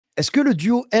Est-ce que le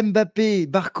duo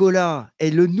Mbappé-Barcola est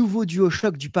le nouveau duo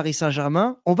choc du Paris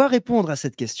Saint-Germain? On va répondre à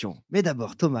cette question. Mais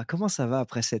d'abord, Thomas, comment ça va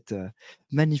après cette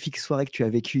magnifique soirée que tu as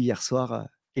vécue hier soir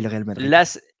et le Real Madrid? La,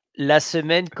 s- la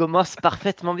semaine commence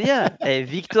parfaitement bien.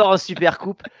 Victoire en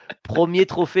Supercoupe, premier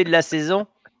trophée de la saison.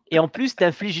 Et en plus, tu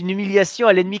infliges une humiliation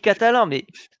à l'ennemi catalan. Mais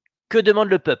que demande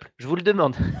le peuple? Je vous le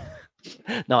demande.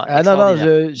 Non, Ah non, non,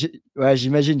 extraordinaire. ouais,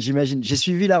 j'imagine. J'ai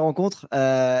suivi la rencontre.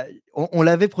 On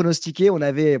l'avait pronostiqué, on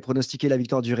avait pronostiqué la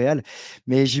victoire du Real,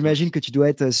 mais Mm. j'imagine que tu dois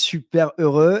être super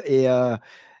heureux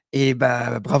et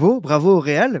bah, bravo au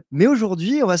Real. Mais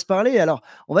aujourd'hui, on va se parler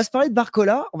de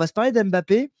Barcola, on va se parler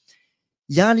d'Mbappé.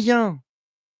 Il y a un lien,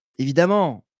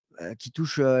 évidemment, qui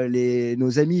touche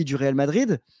nos amis du Real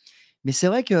Madrid, mais c'est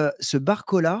vrai que ce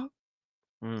Barcola,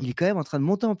 Mm. il est quand même en train de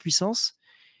monter en puissance.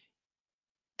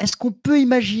 Est-ce qu'on peut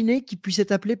imaginer qu'il puisse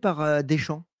être appelé par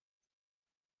Deschamps?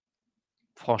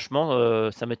 Franchement,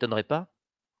 ça m'étonnerait pas.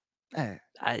 Ouais.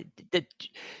 Ah,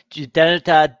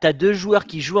 t'as deux joueurs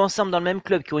qui jouent ensemble dans le même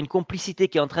club, qui ont une complicité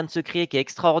qui est en train de se créer, qui est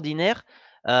extraordinaire.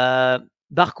 Euh,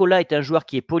 Barcola est un joueur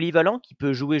qui est polyvalent, qui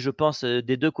peut jouer, je pense,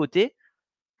 des deux côtés.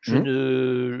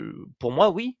 Mmh. Pour moi,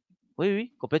 oui. Oui,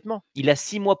 oui, complètement. Il a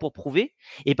 6 mois pour prouver.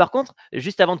 Et par contre,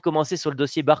 juste avant de commencer sur le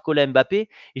dossier Barcola-Mbappé,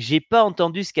 j'ai pas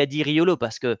entendu ce qu'a dit Riolo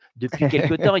parce que depuis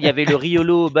quelque temps, il y avait le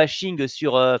Riolo bashing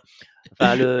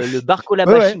enfin le Barcola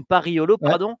Ouais, ouais, bashing par Riolo, ouais,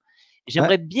 pardon. ouais.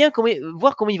 J'aimerais bien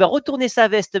voir comment il va retourner sa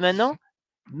veste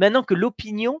maintenant que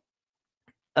l'opinion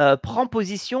prend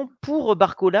position pour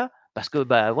Barcola, parce que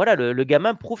bah voilà, le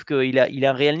gamin prouve qu'il a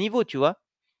un réel niveau, tu vois.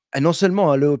 Ah, non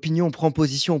seulement, hein, l'opinion prend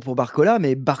position pour Barcola,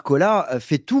 mais Barcola,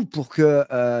 fait tout pour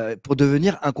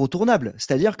devenir incontournable.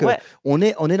 C'est-à-dire Ouais. qu'on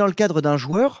est dans le cadre d'un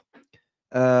joueur,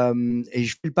 et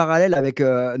je fais le parallèle avec,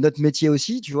 notre métier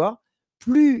aussi, tu vois?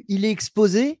 Plus il est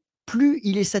exposé, plus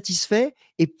il est satisfait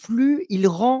et plus il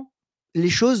rend les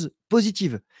choses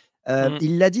positives. Mm.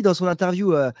 Il l'a dit dans son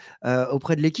interview,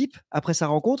 auprès de l'équipe, après sa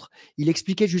rencontre. Il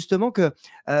expliquait justement que,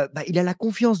 bah, il a la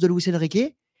confiance de Luis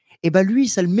Enrique et bah, lui,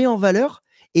 ça le met en valeur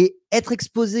et être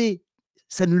exposé,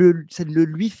 ça ne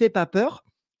lui fait pas peur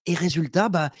et résultat,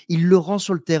 bah, il le rend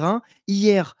sur le terrain.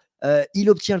 Hier, il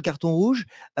obtient le carton rouge,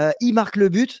 il marque le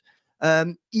but,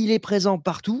 il est présent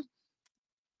partout.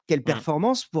 Quelle Mm.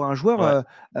 performance pour un joueur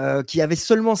Ouais, qui avait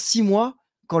seulement 6 mois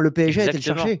quand le PSG a été le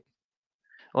exactement. chercher.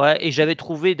 Ouais, et j'avais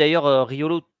trouvé d'ailleurs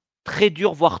Riolo très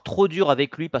dur, voire trop dur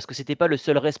avec lui, parce que c'était pas le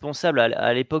seul responsable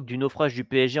à l'époque du naufrage du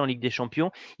PSG en Ligue des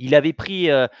Champions. Il avait pris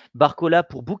Barcola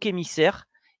pour bouc émissaire.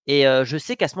 Et je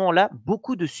sais qu'à ce moment-là,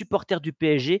 beaucoup de supporters du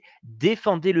PSG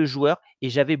défendaient le joueur et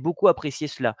j'avais beaucoup apprécié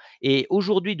cela. Et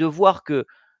aujourd'hui, de voir que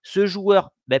ce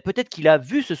joueur, ben, peut-être qu'il a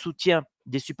vu ce soutien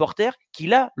des supporters,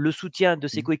 qu'il a le soutien de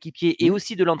ses Mmh. coéquipiers et Mmh.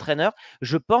 aussi de l'entraîneur,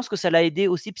 je pense que ça l'a aidé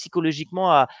aussi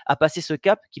psychologiquement à passer ce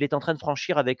cap qu'il est en train de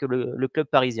franchir avec le club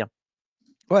parisien.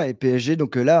 Ouais, et PSG,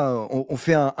 donc là, on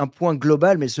fait un point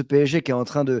global, mais ce PSG qui est en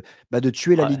train de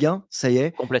tuer la Ouais, Ligue 1, ça y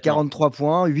est, complètement. 43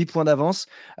 points, 8 points d'avance.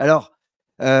 Alors,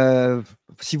 heu,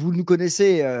 si vous nous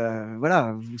connaissez,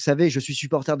 voilà, vous savez, je suis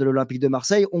supporter de l'Olympique de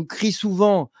Marseille. On crie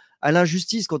souvent à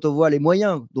l'injustice quand on voit les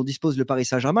moyens dont dispose le Paris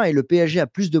Saint-Germain et le PSG a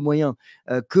plus de moyens,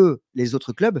 que les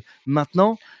autres clubs.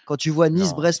 Maintenant, quand tu vois Nice,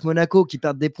 Non, Brest, Monaco qui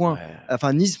perdent des points, ouais,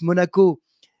 enfin Nice, Monaco,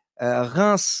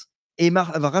 Reims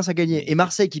Reims a gagné mais et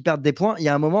Marseille qui perdent des points, il y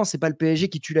a un moment, c'est pas le PSG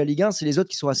qui tue la Ligue 1, c'est les autres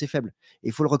qui sont assez faibles. Et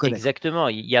il faut le reconnaître. exactement.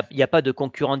 Il y a pas de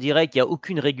concurrent direct, il y a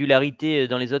aucune régularité,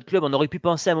 dans les autres clubs. On aurait pu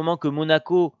penser à un moment que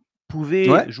Monaco pouvait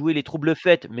Ouais. jouer les troubles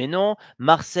fêtes, mais non.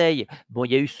 Marseille, bon,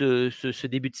 il y a eu ce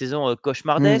début de saison, Mmh.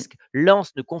 cauchemardesque.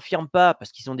 Lens ne confirme pas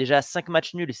parce qu'ils ont déjà 5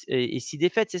 matchs nuls et 6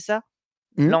 défaites, c'est ça?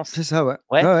 Mmh. Lens? C'est ça, ouais.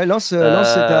 Ouais. Ouais, ouais, Lens, c'est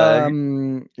à,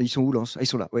 L ils sont où Lens? Ah, ils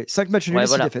sont là, ouais. 5 matchs nuls Ouais, et 6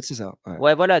 voilà. défaites, c'est ça, ouais.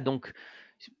 Ouais, voilà, donc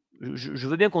je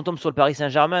veux bien qu'on tombe sur le Paris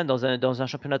Saint-Germain dans un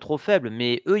championnat trop faible,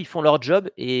 mais eux, ils font leur job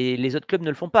et les autres clubs ne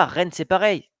le font pas. Rennes, c'est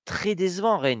pareil. Très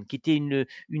décevant, Rennes, qui était une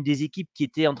des équipes qui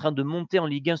était en train de monter en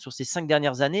Ligue 1 sur ces 5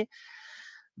 dernières années.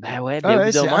 Bah ouais, Ah mais au bout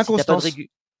ouais, d'un c'est moment, si tu pas de inconstance, régu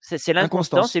c'est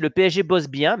l'inconstance et inconstance. le PSG bosse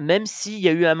bien, même s'il y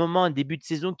a eu un moment, un début de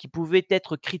saison qui pouvait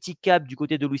être critiquable du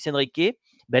côté de Luis Enrique.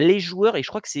 Bah, les joueurs, et je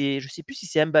crois que je sais plus si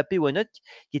c'est Mbappé ou un autre,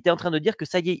 qui était en train de dire que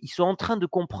ça y est, ils sont en train de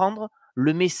comprendre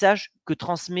le message que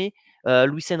transmet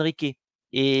Luis Enrique. Ah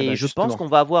bah, Et je pense justement. qu'on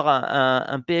va avoir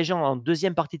un PSG en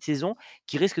deuxième partie de saison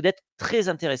qui risque d'être très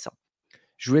intéressant.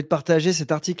 Je voulais te partager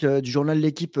cet article du journal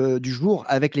L'équipe du jour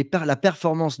avec la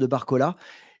performance de Barcola,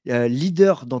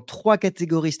 leader dans 3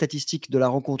 catégories statistiques de la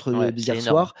rencontre Ouais, c'est d'hier énorme.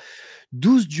 soir.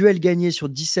 12 duels gagnés sur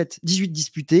 18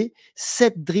 disputés,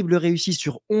 7 dribbles réussis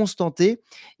sur 11 tentés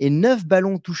et 9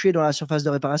 ballons touchés dans la surface de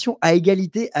réparation à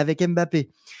égalité avec Mbappé.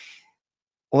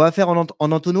 On va faire en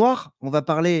entonnoir. On va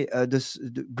parler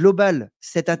de global,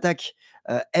 cette attaque.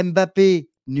 Mbappé,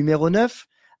 numéro 9,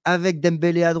 avec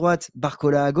Dembélé à droite,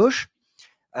 Barcola à gauche.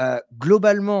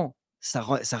 Globalement,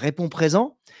 ça répond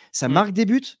présent, ça Mmh. marque des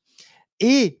buts.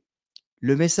 Et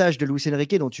le message de Luis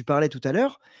Enrique dont tu parlais tout à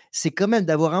l'heure, c'est quand même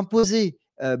d'avoir imposé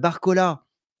Barcola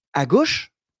à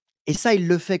gauche. Et ça, il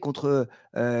le fait contre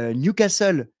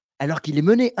Newcastle alors qu'il est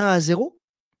mené 1-0.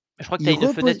 Je crois que tu Il as une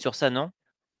fenêtre repose. sur ça, non?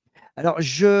 Alors,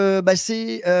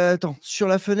 c'est. Attends, sur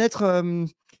la fenêtre,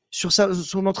 sur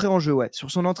son entrée en jeu, ouais.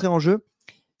 Sur son entrée en jeu,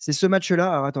 c'est ce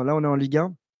match-là. Alors, attends, là, on est en Ligue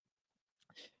 1,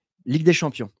 Ligue des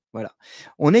Champions. Voilà.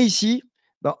 On est ici.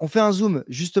 Bah, on fait un zoom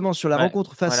justement sur la Ouais,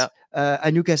 rencontre face voilà.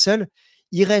 à Newcastle.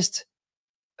 Il reste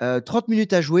 30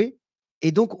 minutes à jouer.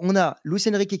 Et donc, on a Luis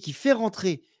Enrique qui fait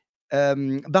rentrer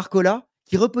Barcola,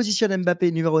 qui repositionne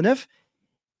Mbappé numéro 9.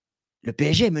 Le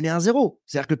PSG est mené 1-0.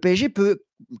 C'est-à-dire que le PSG peut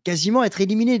quasiment être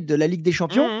éliminé de la Ligue des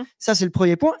Champions. Mmh. Ça, c'est le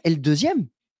premier point. Et le deuxième,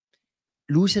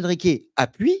 Luis Enrique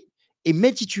appuie et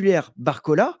met titulaire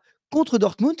Barcola contre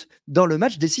Dortmund dans le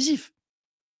match décisif.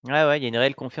 Ouais, ouais, il y a une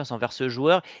réelle confiance envers ce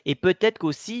joueur et peut-être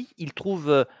qu'aussi il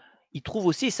trouve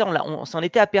aussi, et ça on s'en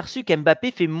était aperçu,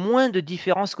 qu'Mbappé fait moins de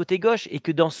différence côté gauche et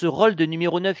que dans ce rôle de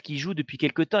numéro 9 qu'il joue depuis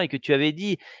quelque temps et que tu avais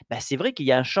dit, bah, c'est vrai qu'il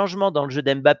y a un changement dans le jeu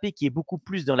d'Mbappé qui est beaucoup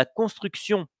plus dans la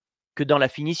construction que dans la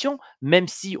finition, même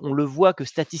si on le voit que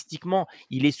statistiquement,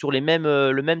 il est sur le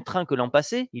même train que l'an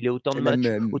passé. Il est Et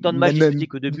même, autant de matchs disputés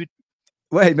que de buts,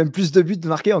 ouais, même plus de buts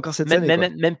marqués encore cette année, quoi.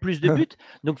 même plus de buts.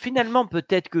 Donc finalement,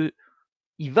 peut-être que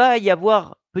il va y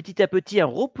avoir petit à petit un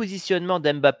repositionnement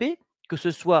d'Mbappé, que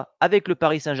ce soit avec le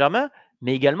Paris Saint-Germain,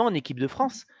 mais également en équipe de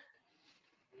France.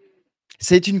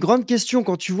 C'est une grande question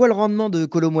quand tu vois le rendement de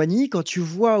Kolo Muani, quand tu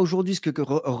vois aujourd'hui ce que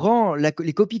rend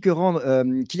les copies que rend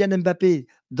Kylian Mbappé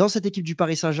dans cette équipe du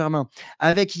Paris Saint-Germain,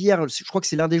 avec hier, je crois que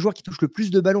c'est l'un des joueurs qui touche le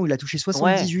plus de ballons. Il a touché Ouais,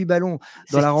 78 ballons dans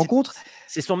c'est la c'est rencontre.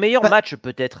 c'est son meilleur Pa- match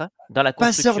peut-être, hein, dans la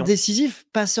construction.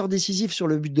 Passeur décisif sur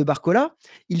le but de Barcola.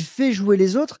 Il fait jouer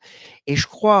les autres. Et je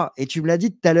crois, et tu me l'as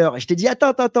dit tout à l'heure, et je t'ai dit,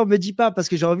 attends, me dis pas parce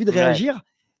que j'ai envie de Ouais. réagir.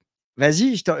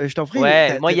 Vas-y, je t'en prie.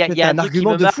 Ouais, moi, il y Tu a as un un truc qui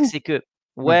argument me de marque, fou. c'est que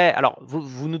Hum, ouais, alors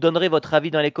vous nous donnerez votre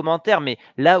avis dans les commentaires, mais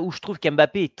là où je trouve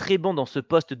qu'Mbappé est très bon dans ce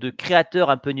poste de créateur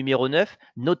un peu numéro 9,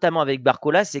 notamment avec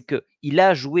Barcola, c'est qu'il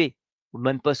a joué au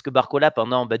même poste que Barcola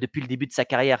pendant, bah, depuis le début de sa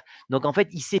carrière. Donc en fait,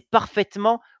 il sait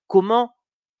parfaitement comment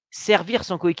servir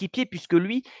son coéquipier puisque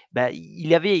lui, bah,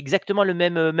 il avait exactement le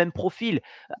même profil,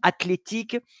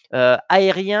 athlétique,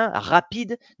 aérien,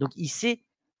 rapide, donc il sait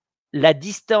la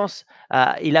distance,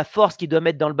 et la force qu'il doit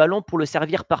mettre dans le ballon pour le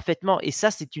servir parfaitement et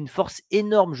ça, c'est une force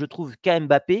énorme, je trouve, qu'a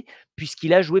Mbappé,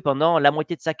 puisqu'il a joué pendant la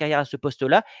moitié de sa carrière à ce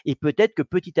poste-là et peut-être que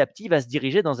petit à petit, il va se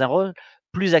diriger dans un rôle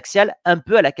plus axial, un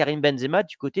peu à la Karim Benzema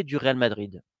du côté du Real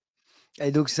Madrid.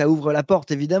 Et donc ça ouvre la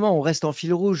porte évidemment, on reste en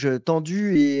fil rouge,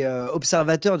 tendu et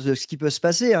observateur de ce qui peut se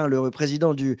passer, hein. Le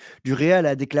président du Real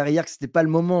a déclaré hier que c'était pas le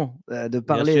moment, de Bien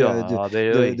parler, sûr, ah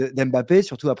beh, oui. d'Mbappé,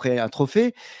 surtout après un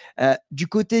trophée. Du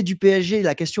côté du PSG,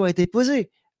 la question a été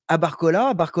posée à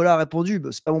Barcola. Barcola a répondu: «Bah,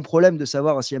 c'est pas mon problème de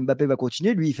savoir si Mbappé va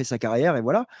continuer, lui il fait sa carrière et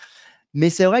voilà». Mais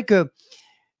c'est vrai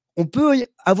qu'on peut y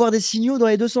avoir des signaux dans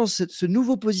les 2 sens. Ce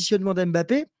nouveau positionnement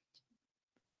d'Mbappé,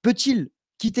 peut-il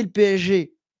quitter le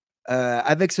PSG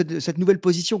avec cette nouvelle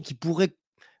position qui pourrait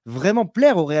vraiment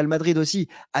plaire au Real Madrid aussi,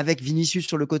 avec Vinicius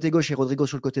sur le côté gauche et Rodrigo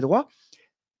sur le côté droit.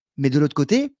 Mais de l'autre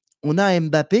côté, on a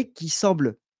Mbappé qui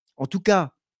semble, en tout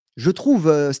cas, je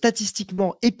trouve,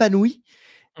 statistiquement épanoui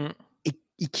Mmh.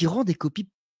 et qui rend des copies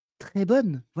très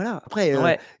bonnes. Voilà. Après,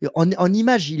 Ouais. en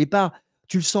image, il est pas,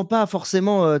 tu le sens pas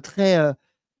forcément très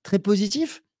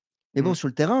positif. Mais bon, Mmh. sur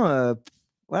le terrain,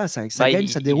 voilà, ça Bah, gagne,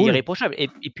 ça il est déroule. irréprochable et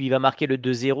puis il va marquer le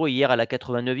 2-0 hier à la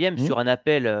 89e Mmh. sur un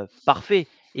appel, parfait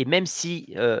et même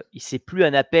si, c'est plus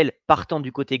un appel partant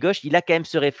du côté gauche, il a quand même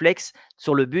ce réflexe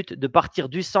sur le but de partir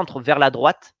du centre vers la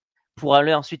droite pour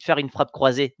aller ensuite faire une frappe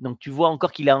croisée. Donc tu vois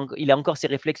encore qu'il a encore ses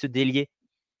réflexes d'ailier.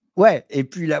 Ouais, et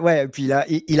puis là, ouais, et puis là,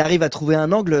 il arrive à trouver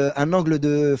un angle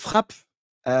de frappe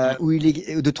Mmh. où il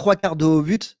est de trois quarts de haut au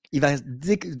but. Il va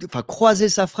enfin, croiser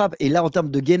sa frappe. Et là, en termes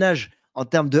de gainage, en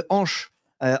termes de hanche,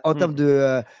 en termes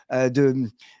Mmh. de,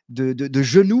 de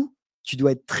genoux, tu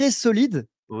dois être très solide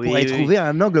pour Oui, aller oui, oui. trouver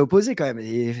un angle opposé quand même.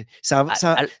 Et Al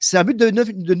al c'est un but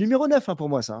de numéro 9 hein, pour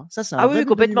moi, ça, hein. Ça, c'est un ah oui, vrai oui, but de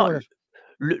complètement. numéro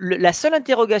 9. La seule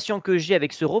interrogation que j'ai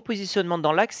avec ce repositionnement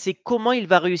dans l'axe, c'est comment il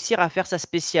va réussir à faire sa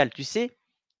spéciale. Tu sais?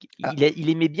 Ah, Il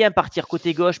aimait bien partir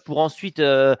côté gauche pour ensuite,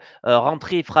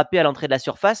 rentrer et frapper à l'entrée de la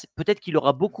surface. Peut-être qu'il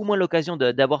aura beaucoup moins l'occasion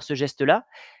d'avoir ce geste-là,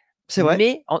 c'est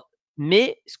vrai.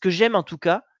 mais ce que j'aime en tout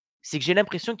cas, c'est que j'ai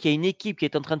l'impression qu'il y a une équipe qui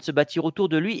est en train de se bâtir autour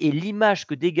de lui et l'image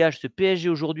que dégage ce PSG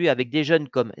aujourd'hui avec des jeunes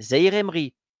comme Zahir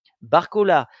Emery,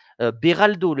 Barcola,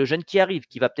 Beraldo, le jeune qui arrive,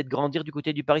 qui va peut-être grandir du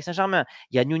côté du Paris Saint-Germain.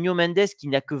 Il y a Nuno Mendes qui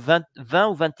n'a que 20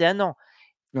 ou 21 ans.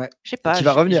 Ouais, Je sais et pas, qui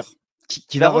va revenir. qui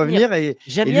Qui va va revenir. revenir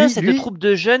J'aime et bien lui cette lui troupe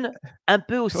de jeunes un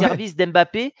peu au ouais. service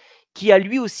d'Mbappé, qui a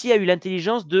lui aussi a eu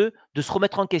l'intelligence de se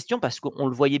remettre en question parce qu'on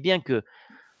le voyait bien que,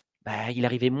 bah, il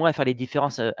arrivait moins à faire les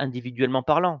différences, individuellement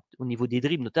parlant, au niveau des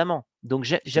dribbles notamment. Donc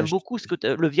Je j'aime te beaucoup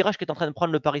le virage qu'est en train de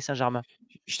prendre le Paris Saint-Germain.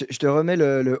 je te remets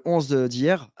le 11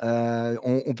 d'hier.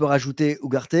 On peut rajouter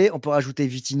Ugarte, on peut rajouter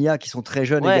Vitinha qui sont très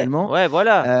jeunes Ouais, également. ouais,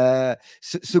 voilà.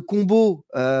 Ce combo,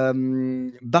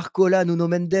 Barcola, Nuno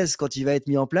Mendes quand il va être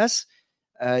mis en place,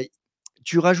 heu,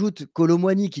 tu rajoutes Kolo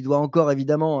Muani qui doit encore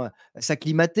évidemment,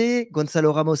 s'acclimater,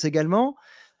 Gonzalo Ramos également.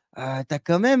 Tu as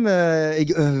quand même,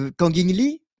 Kang In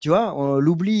Lee, tu vois? On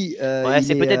l'oublie, Ouais, il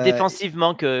c'est est, peut-être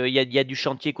défensivement qu'il y a du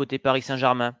chantier côté Paris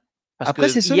Saint-Germain. Parce après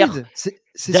que c'est hier, solide, c'est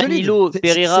solide, Danilo c'est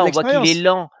Pereira, on voit qu'il est l'expérience.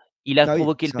 lent. Il a Ah oui,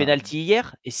 provoqué le ça, penalty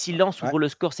hier et si Lens ouais. ouvre le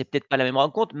score, c'est peut-être pas la même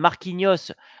rencontre.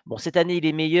 Marquinhos, bon cette année il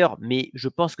est meilleur, mais je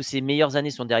pense que ses meilleures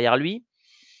années sont derrière lui.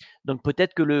 Donc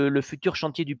peut-être que le futur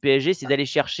chantier du PSG, c'est d'aller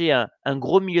chercher un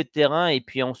gros milieu de terrain et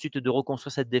puis ensuite de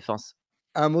reconstruire cette défense.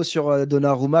 Un mot sur,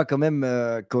 Donnarumma quand même,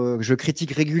 que je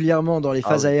critique régulièrement dans les Ah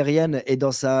phases oui. aériennes et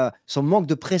dans son manque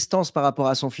de prestance par rapport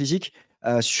à son physique,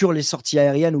 sur les sorties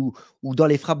aériennes ou dans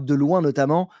les frappes de loin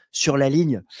notamment, sur la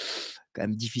ligne. Quand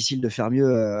même difficile de faire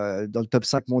mieux, dans le top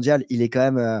 5 mondial. Il est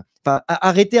quand même, enfin,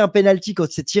 arrêter un penalty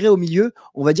quand c'est tiré au milieu,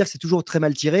 on va dire que c'est toujours très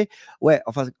mal tiré. Ouais,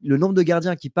 enfin, le nombre de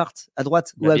gardiens qui partent à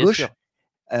droite ou Bah, à bien sûr, gauche,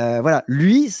 voilà,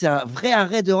 lui, c'est un vrai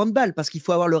arrêt de handball parce qu'il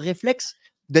faut avoir le réflexe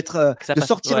que ça de passe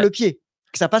sortir ouais le pied,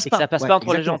 que ça passe et que ça pas. passe Ouais, pas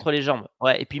exactement, entre les jambes.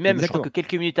 Ouais et puis même, je crois que exactement.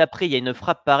 quelques minutes après, il y a une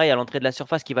frappe pareille à l'entrée de la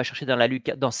surface qu'il va chercher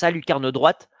dans sa lucarne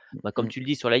droite. Bah, comme Mmh, tu le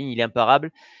dis, sur la ligne, il est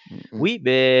imparable. mmh, mmh. Oui,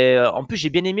 beh, en plus, j'ai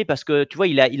bien aimé parce que, tu vois,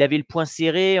 il avait le poing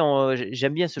serré,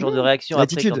 j'aime bien ce genre de Mmh, réaction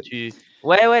après quand l'attitude. tu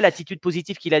ouais, ouais, l'attitude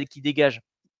positive qu'il dégage.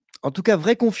 En tout cas,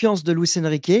 vraie confiance de Luis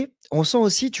Enrique. On sent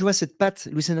aussi, tu vois, cette patte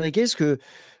Luis Enrique, parce que,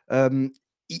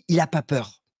 il a pas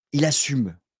peur. Il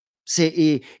assume.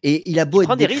 Et il a Il beau être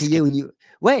prend des décrié risques. au niveau,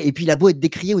 ouais, et puis il a beau être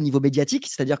décrié au niveau médiatique,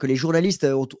 c'est-à-dire que les journalistes,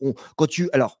 quand tu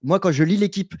alors moi, quand je lis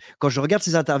L'Équipe, quand je regarde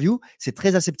ses interviews, c'est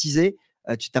très aseptisé,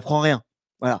 tu t'apprends rien.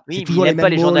 Voilà, c'est Oui, toujours il les aime pas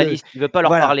mêmes les mots, journalistes, il veut pas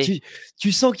leur voilà, parler.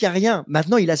 tu sens qu'il y a rien.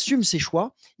 Maintenant, il assume ses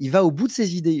choix, il va au bout de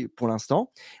ses idées pour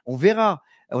l'instant. On verra,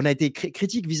 on a été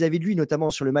critique vis-à-vis de lui,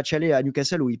 notamment sur le match aller à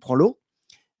Newcastle où il prend l'eau.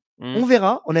 Mmh. On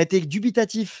verra. On a été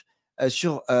dubitatif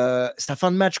sur sa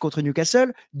fin de match contre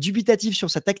Newcastle, dubitatif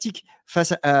sur sa tactique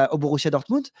face au Borussia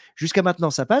Dortmund. Jusqu'à maintenant,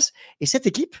 ça passe. Et cette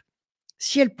équipe,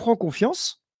 si elle prend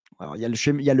confiance, alors il y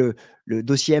a le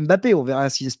dossier Mbappé, on verra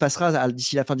ce qui se passera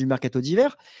d'ici la fin du mercato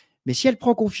d'hiver. Mais si elle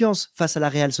prend confiance face à la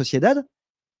Real Sociedad,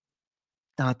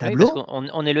 tu as un Oui, parce tableau.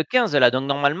 qu'on est le 15 là, donc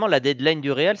normalement la deadline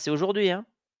du Real, c'est aujourd'hui, hein.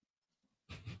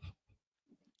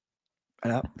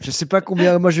 Voilà. Je ne sais pas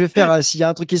combien moi je vais faire s'il y a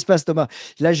un truc qui se passe, Thomas.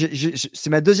 Là, c'est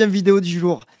ma deuxième vidéo du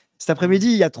jour. Cet Mmh. après-midi,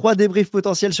 il y a 3 débriefs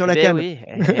potentiels sur Eh la beh, CAN. oui,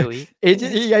 eh oui. Et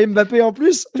il y a Mbappé en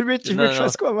plus. Tu veux que Non, je non.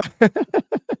 fasse quoi, moi?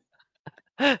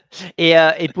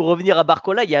 Et pour revenir à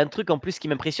Barcola, il y a un truc en plus qui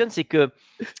m'impressionne, c'est que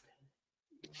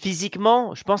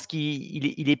physiquement, je pense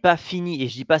qu'il est pas fini et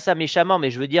je dis pas ça méchamment, mais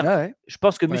je veux dire, Ah ouais, je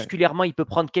pense que ouais. musculairement, il peut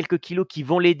prendre quelques kilos qui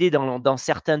vont l'aider dans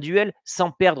certains duels,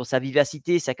 sans perdre sa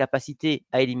vivacité, sa capacité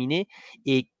à éliminer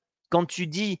et quand tu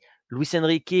dis: «Luis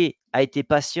Enrique a été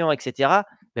patient» et cetera,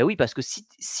 bah, oui, parce que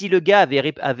si le gars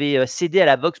avait cédé à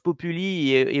la vox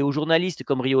populi et aux journalistes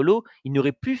comme Riolo, il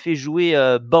n'aurait plus fait jouer,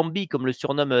 Bambi comme le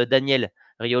surnomme, Daniel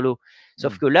Riolo.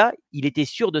 Sauf Mmh. que là, il était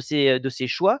sûr de ses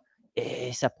choix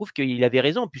et ça prouve qu'il avait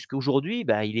raison puisqu'aujourd'hui,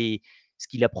 bah, ce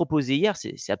qu'il a proposé hier,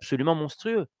 c'est absolument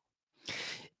monstrueux.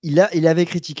 Il avait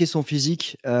critiqué son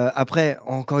physique. Après,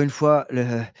 encore une fois,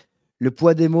 le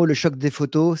poids des mots, le choc des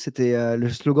photos, c'était, le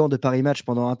slogan de Paris Match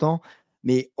pendant un temps.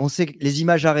 Mais on sait que les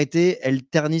images arrêtées, elles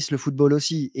ternissent le football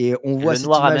aussi et on voit Le cette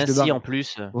noir image de aminci en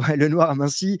plus, ouais, le noir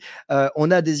aminci.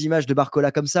 On a des images de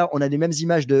Barcola comme ça, on a les mêmes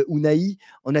images de Unai,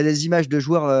 on a des images de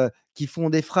joueurs, qui font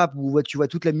des frappes où tu vois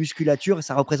toute la musculature et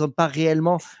ça représente pas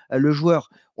réellement, le joueur.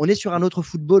 On est sur un autre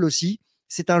football aussi.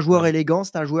 C'est un joueur ouais. élégant,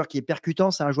 c'est un joueur qui est percutant,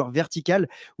 c'est un joueur vertical.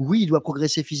 Oui, il doit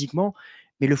progresser physiquement,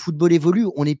 mais le football évolue.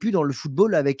 On n'est plus dans le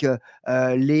football avec,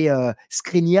 les,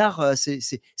 Skriniar,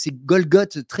 ces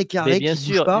Golgoth très Beh, carrés bien qui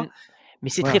bougent sûr, pas. mais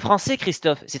c'est très Voilà. français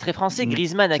Christophe, c'est très français. Mmh,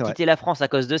 Griezmann a c'est vrai. quitté la France à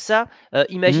cause de ça. Mmh,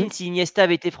 Imagine si Iniesta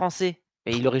avait été français,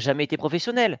 et il aurait jamais été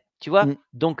professionnel, tu vois? mmh.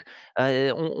 Donc,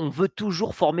 on veut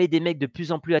toujours former des mecs de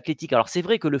plus en plus athlétiques. Alors c'est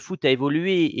vrai que le foot a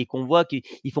évolué et qu'on voit qu'ils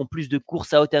font plus de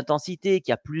courses à haute intensité,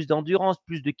 qu'il y a plus d'endurance,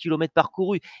 plus de kilomètres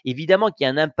parcourus. Évidemment qu'il y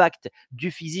a un impact du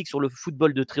physique sur le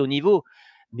football de très haut niveau,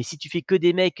 Mais si tu fais que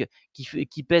des mecs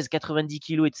qui pèsent 90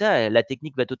 kilos et de ça, la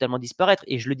technique va totalement disparaître.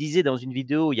 Et je le disais dans une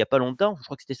vidéo il y a pas longtemps, je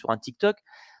crois que c'était sur un TikTok,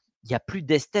 il y a plus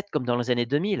d'esthètes comme dans les années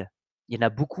 2000. Il y en a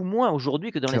beaucoup moins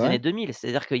aujourd'hui que dans C'est les années vrai? 2000.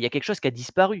 C'est-à-dire qu'il y a quelque chose qui a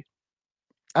disparu.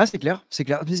 Ah, c'est clair, c'est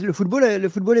clair. Mais le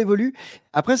football évolue.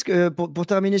 Après, pour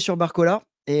terminer sur Barcola,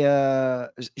 et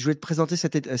je voulais te présenter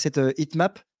cette heat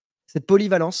map, cette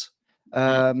polyvalence.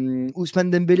 Mmh.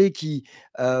 Ousmane Dembélé qui,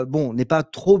 bon, n'est pas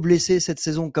trop blessé cette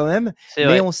saison quand même, C'est mais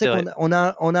vrai, on sait c'est vrai. qu'on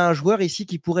a un joueur ici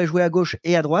qui pourrait jouer à gauche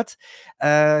et à droite.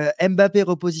 Mbappé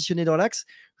repositionné dans l'axe.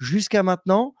 Jusqu'à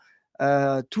maintenant,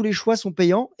 tous les choix sont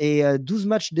payants et 12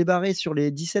 matchs débarrés sur les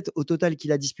 17 au total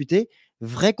qu'il a disputés.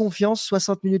 Vraie confiance,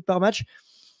 60 minutes par match.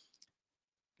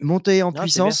 Montée en Non, c'est bien.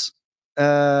 puissance,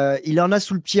 il en a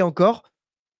sous le pied encore.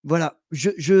 Voilà,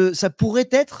 ça pourrait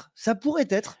être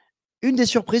une des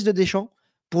surprises de Deschamps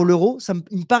pour l'Euro.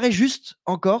 Il me paraît juste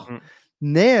encore, Mmh.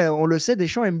 mais on le sait,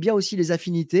 Deschamps aime bien aussi les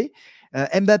affinités.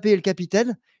 Mbappé est le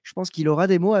capitaine. Je pense qu'il aura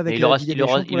des mots Mais avec Didier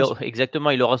Deschamps pour la suite.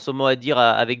 exactement, il aura son mot à dire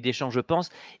avec Deschamps, je pense.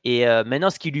 Et maintenant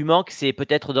ce qui lui manque, c'est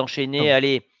peut-être d'enchaîner, Non.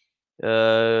 allez,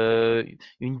 heu,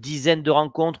 une dizaine de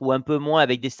rencontres ou un peu moins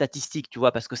avec des statistiques, tu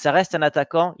vois? Parce que ça reste un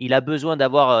attaquant, il a besoin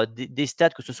d'avoir, des stats,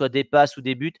 que ce soit des passes ou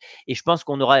des buts, et je pense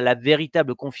qu'on aura la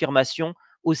véritable confirmation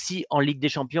aussi en Ligue des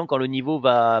Champions quand le niveau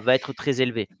va être très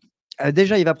élevé.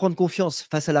 Déjà, il va prendre confiance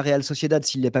face à la Real Sociedad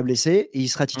s'il n'est pas blessé et il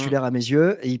sera Mmh, titulaire à mes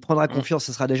yeux et il prendra mmh, confiance,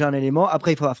 ce sera déjà un élément.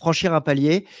 Après, il faudra franchir un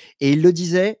palier et il le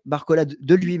disait, Barcola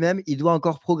de lui-même, il doit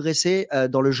encore progresser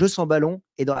dans le jeu sans ballon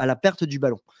et à la perte du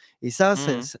ballon. Et ça, mmh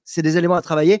mh. c'est des éléments à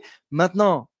travailler.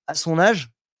 Maintenant, à son âge,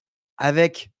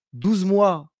 avec 12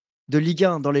 mois de Ligue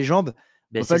 1 dans les jambes, on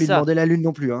Beh, ne peut pas c'est lui ça. demander la lune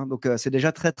non plus, hein. Donc, c'est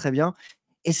déjà très, très bien.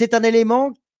 Et c'est un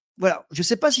élément, voilà, je ne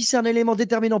sais pas si c'est un élément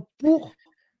déterminant pour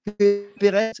que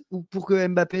Pérez ou pour que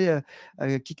Mbappé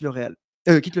quitte le Real,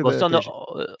 quitte le Bon ça PSG.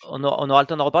 on aura le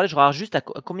temps d'en reparler. Je regarde juste à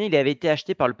combien il avait été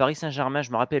acheté par le Paris Saint-Germain,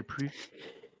 je me rappelle plus.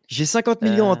 J'ai 50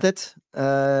 millions en Heu, tête.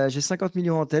 J'ai 50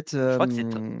 millions en tête. je crois que c'est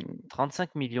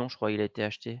 35 millions, je crois, il a été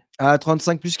acheté. À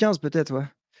 35 plus 15 peut-être, ouais.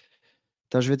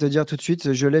 Attends, je vais te dire tout de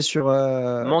suite, je l'ai sur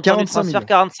Montant du 45 transfert millions.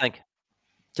 45.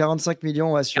 45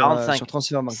 millions ouais, sur 45.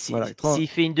 Transfermarkt. Voilà. S'il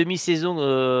fait une demi-saison,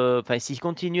 enfin s'il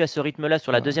continue à ce rythme-là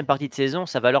sur la Voilà. deuxième partie de saison,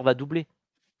 sa valeur va doubler.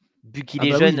 Vu qu'il Ah est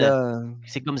bah oui, jeune, là,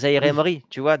 c'est comme Zaïre oui. Emery,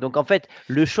 tu vois? Donc en fait,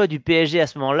 le choix du PSG à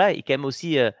ce moment-là est quand même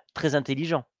aussi, très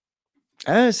intelligent.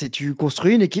 Ah, tu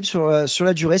construis une équipe sur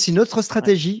la durée. C'est une autre Ouais,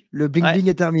 stratégie. Le bling ouais, bling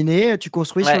est terminé. Tu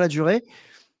construis sur ouais. la durée.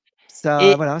 Ça,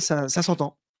 et voilà, ça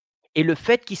s'entend. et le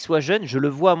fait qu'il soit jeune, je le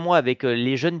vois moi avec,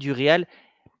 les jeunes du Real,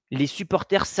 les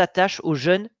supporters s'attachent aux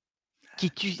jeunes Tu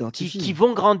qui t'identifies,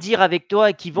 vont grandir avec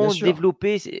toi et qui bien vont sûr.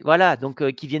 développer, voilà, donc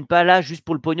qui viennent pas là juste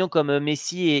pour le pognon comme,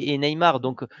 Messi et Neymar.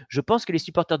 Donc je pense que les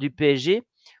supporters du PSG,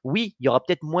 oui, il y aura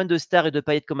peut-être moins de stars et de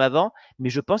paillettes comme avant, mais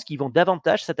je pense qu'ils vont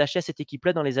davantage s'attacher à cette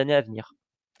équipe-là dans les années à venir.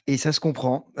 Et ça se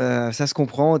comprend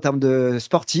en termes de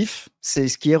sportif, c'est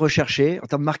ce qui est recherché. En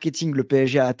termes marketing, le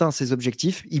PSG a atteint ses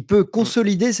objectifs. Il peut Mmh,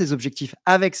 consolider ses objectifs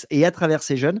avec et à travers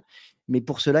ses jeunes, mais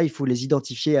pour cela, il faut les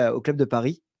identifier, au club de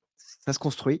Paris. Ça se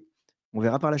construit. On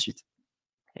verra par la suite.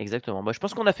 exactement. Bah, je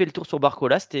pense qu'on a fait le tour sur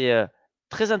Barcola. C'était,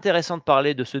 très intéressant de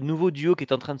parler de ce nouveau duo qui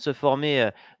est en train de se former,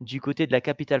 du côté de la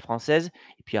capitale française,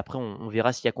 et puis après on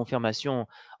verra s'il y a confirmation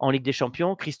en Ligue des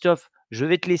Champions. Christophe, je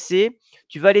vais te laisser.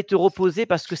 Tu vas aller te reposer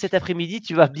parce que cet après-midi,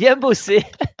 tu vas bien bosser.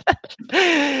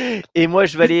 Et moi,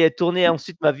 je vais aller tourner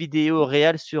ensuite ma vidéo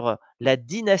réelle sur, la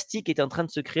dynastie qui est en train de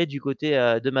se créer du côté,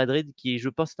 de Madrid, qui, je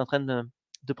pense, est en train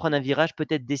de prendre un virage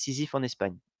peut-être décisif en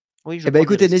Espagne. Oui, je Eh ben, prends des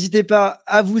écoutez, risques. n'hésitez pas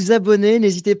à vous abonner,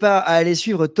 n'hésitez pas à aller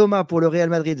suivre Thomas pour le Real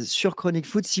Madrid sur Chronique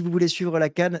Foot. Si vous voulez suivre la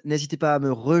CAN, n'hésitez pas à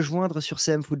me rejoindre sur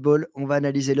CM Football. On va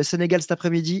analyser le Sénégal cet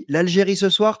après-midi, l'Algérie ce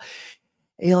soir.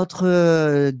 Et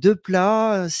entre 2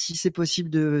 plats, si c'est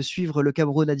possible de suivre le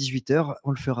Cameroun à 18h,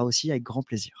 on le fera aussi avec grand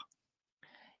plaisir.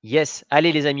 Yes,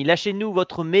 allez les amis, lâchez-nous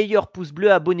votre meilleur pouce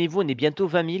bleu, abonnez-vous, on est bientôt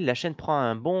 20 000. La chaîne prend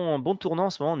un bon tournant en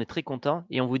ce moment, on est très content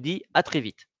et on vous dit à très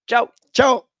vite. Ciao!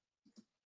 Ciao!